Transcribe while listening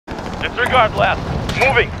Disregard last.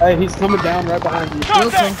 Moving. Hey, he's coming down right behind you.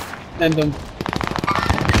 Contact! End him.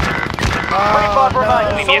 Oh, no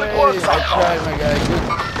remaining. way. I tried, my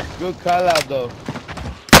guy. Good call out, though.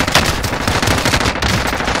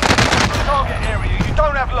 Target area, you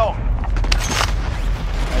don't have long.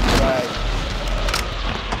 That's right.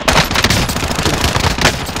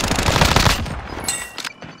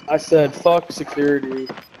 I said, fuck security.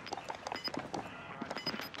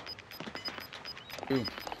 Ooh.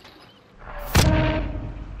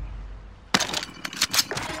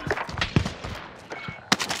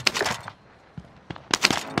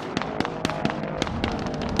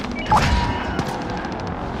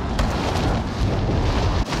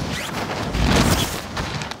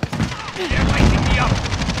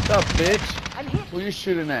 What's up, bitch? Who you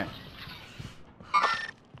shooting at?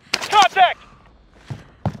 Contact!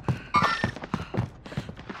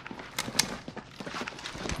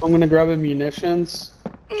 I'm gonna grab him munitions.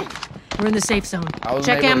 We're in the safe zone. I wasn't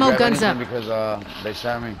Check able to ammo, grab guns up. anything because they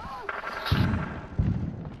shot me.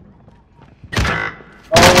 Oh,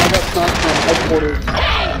 I got shot from headquarters.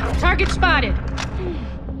 Target spotted.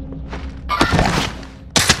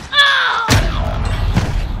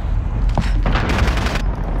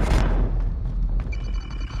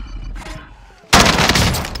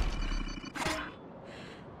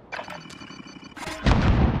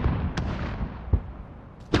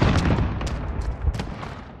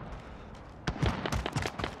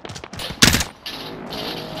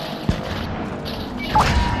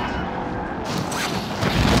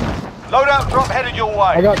 Loadout drop headed your way.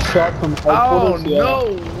 I got shot from Oh, headquarters. Yeah.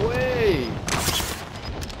 no way!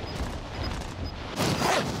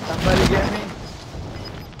 Somebody get me?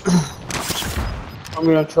 I'm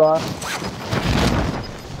gonna try.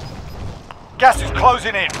 Gas is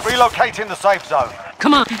closing in. Relocating the safe zone.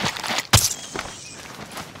 Come on.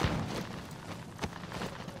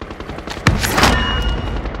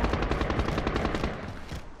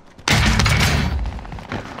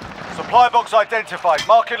 Supply box identified.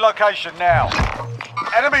 Marking location now.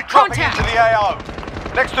 Enemy dropping Contact. into the AO.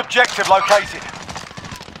 Next objective located.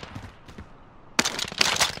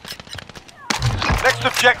 Next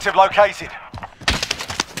objective located.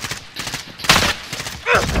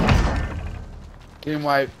 Team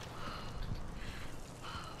wipe.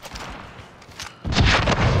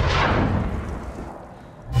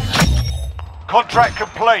 Contract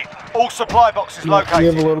complete. All supply boxes We have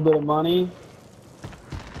located. a little bit of money.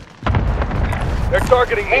 They're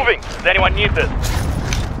targeting me. Moving. Does anyone need this?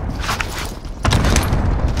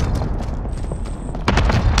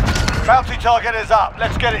 Bounty target is up.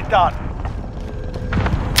 Let's get it done.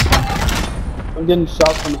 I'm getting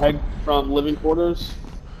shot from living quarters.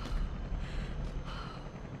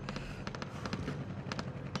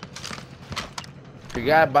 We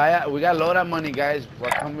got loadout money, guys. We're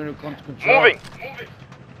coming to control. Moving.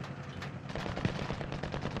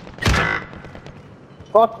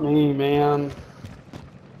 Fuck me, man.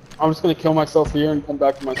 I'm just gonna kill myself here and come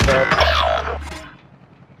back to my stuff.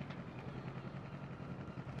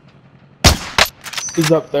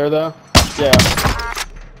 He's up there though. Yeah.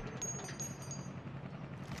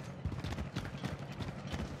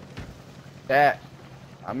 That.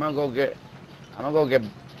 I'm gonna go get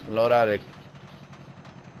loadout at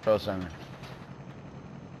Pro Center.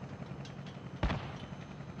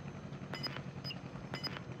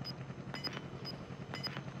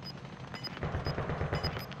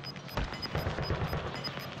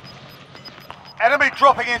 Enemy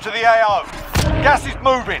dropping into the AO. Gas is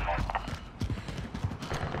moving.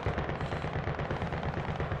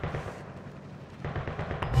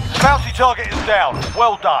 Bounty target is down.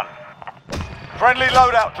 Well done. Friendly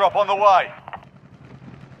loadout drop on the way.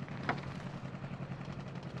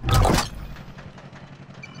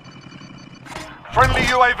 Friendly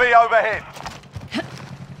UAV overhead.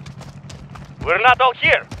 We're not all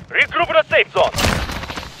here. Regroup in a safe zone.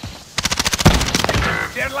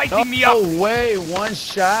 They're lighting me up. No way, one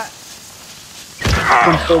shot.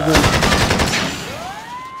 From prison.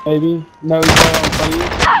 Maybe. No, he's right on front of you.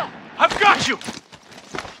 I've got you.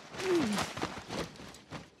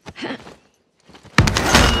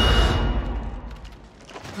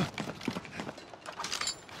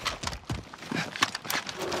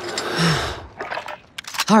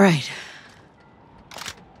 All right.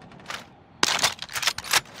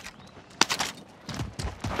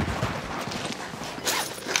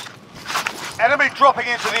 Enemy dropping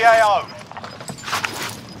into the AO.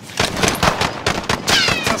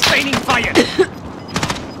 Sustaining fire.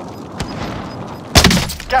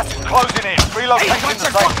 Gas is closing in. Relocating the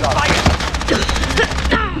safe zone.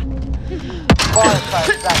 Fire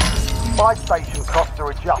sales active. Fire station costs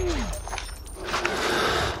are adjusted.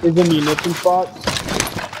 Is the munitions box?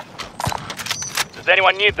 Does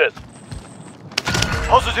anyone need this?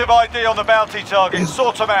 Positive ID on the bounty target.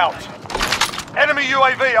 Sort them out. Enemy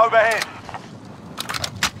UAV overhead.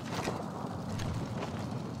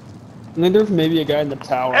 I think there's maybe a guy in the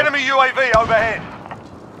tower. Enemy UAV overhead.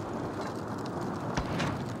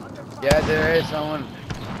 Yeah, there is someone.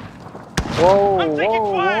 Whoa, I'm taking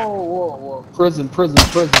whoa, fire. whoa, whoa, whoa. Prison.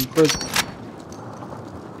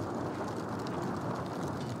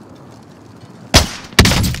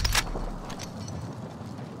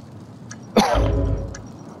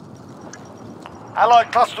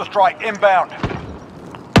 Allied cluster strike inbound.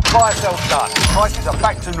 Fire sales done. Prices are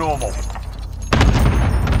back to normal.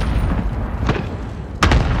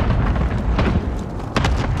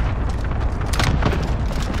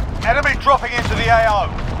 Enemy dropping into the AO.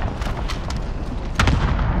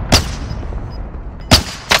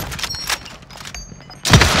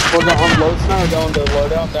 We're going to unload now. We're going to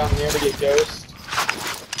loadout down here to get Ghost.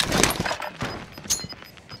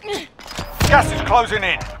 Gas is closing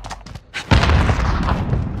in.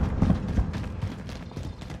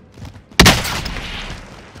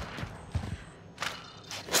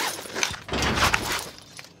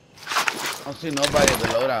 I don't see nobody at the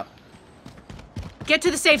loadout. Get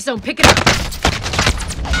to the safe zone. Pick it up.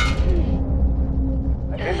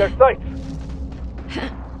 In their sights.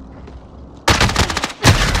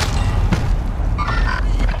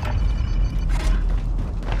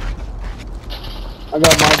 I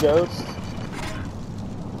got my Ghost.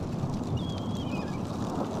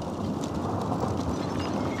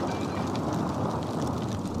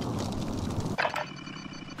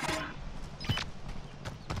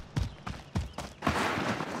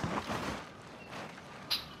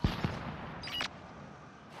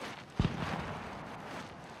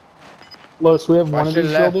 Los, we have one of Russian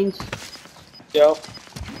these left. buildings. Yep.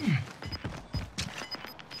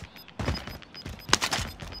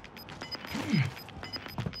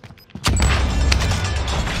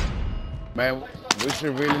 Man, we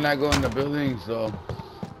should really not go in the building, so.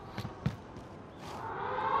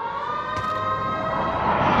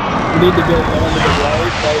 We need to go down to the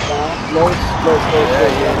right now.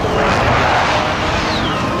 Los.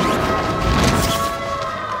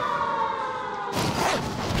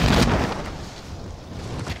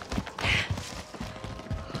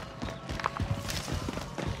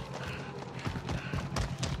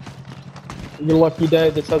 Your lucky day,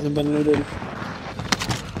 this hasn't been looted.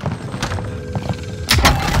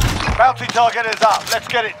 Bounty target is up. Let's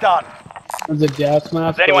get it done. There's a gas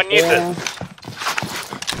mask. Does anyone right need there. this?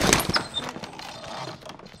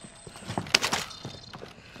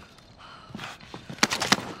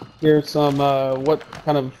 Here's some, what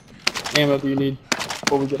kind of ammo do you need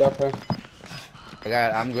before we get out there?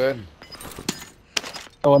 I'm good.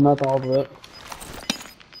 Oh, not all of it.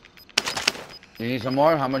 You need some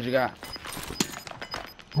more? How much you got?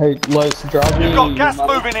 Hey, Los, drop me. You've got gas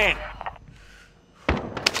money. moving in.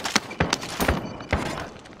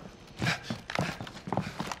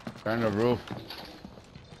 Turn the roof.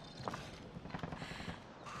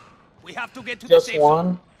 We have to get to Just the safe zone.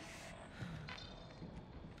 one.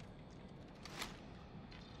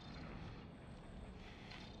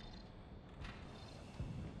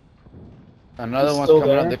 Another He's one's still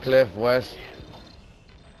coming there? up the cliff, west.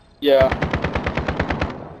 Yeah.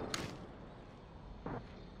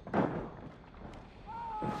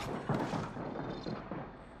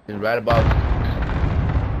 He's right about.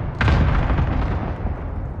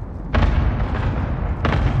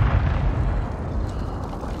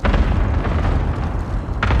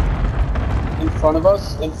 In front of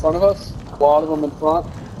us. A lot of them in front.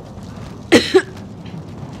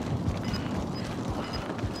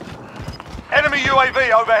 Enemy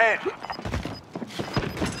UAV overhead.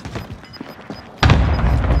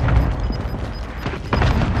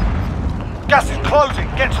 Gas is closing.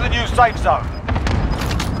 Get to the new safe zone.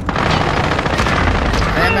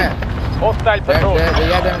 Damn it! Hostile They patrol.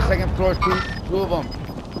 got them on the second floor, two of them.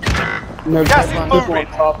 And there's Gas is people on moving.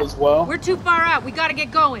 top as well. We're too far out. We gotta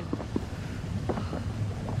get going.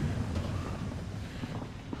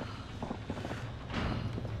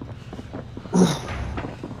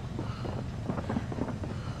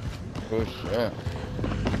 Oh shit.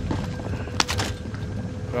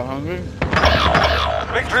 You hungry?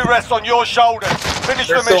 Victory rests on your shoulders. Finish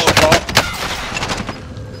They're the still on mission. top.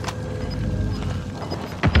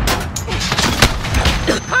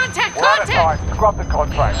 Contact! We're out of Contact! time. Scrub the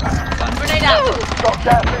contract. Stun grenade out! Got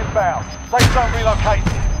gas inbound. Safe zone relocated.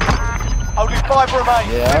 Only 5 remain.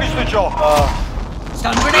 Yeah. Finish the job.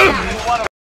 Stun grenade out! One of